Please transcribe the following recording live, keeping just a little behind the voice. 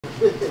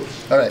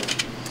Alright.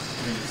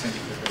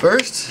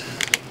 First,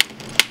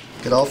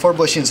 get all 4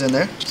 bushings in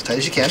there, as tight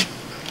as you can.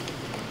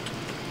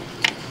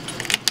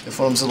 If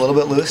foam's a little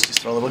bit loose,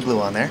 just throw a little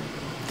glue on there.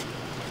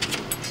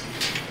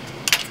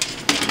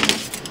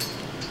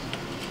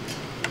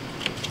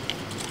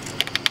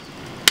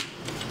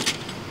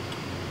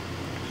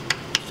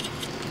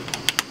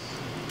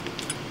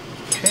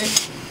 Okay.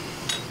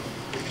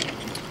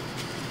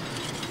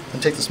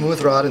 And take the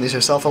smooth rod, and these are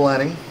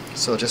self-aligning,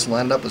 so just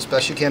line it up as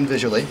best you can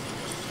visually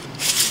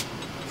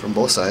from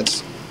both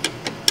sides.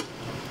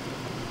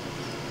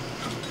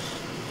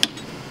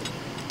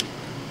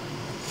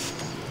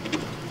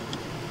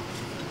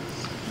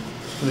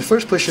 When you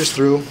first push yours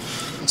through,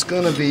 it's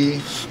going to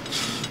be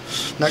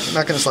not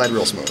going to slide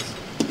real smooth.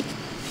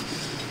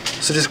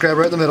 So just grab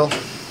right in the middle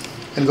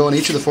and go in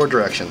each of the 4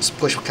 directions.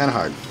 Push kind of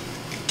hard.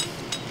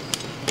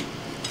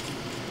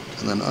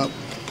 And then up,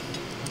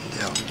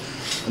 down.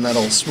 And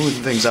that'll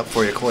smoothen things up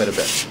for you quite a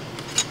bit.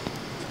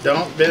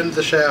 Don't bend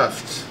the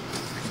shaft.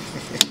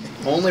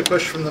 Only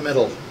push from the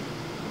middle.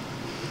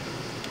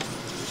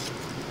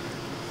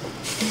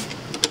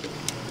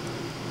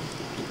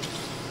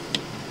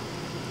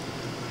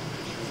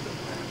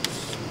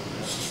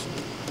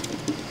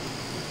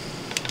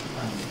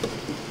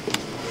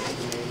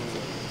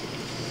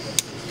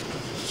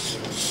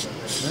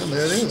 And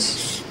there it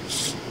is.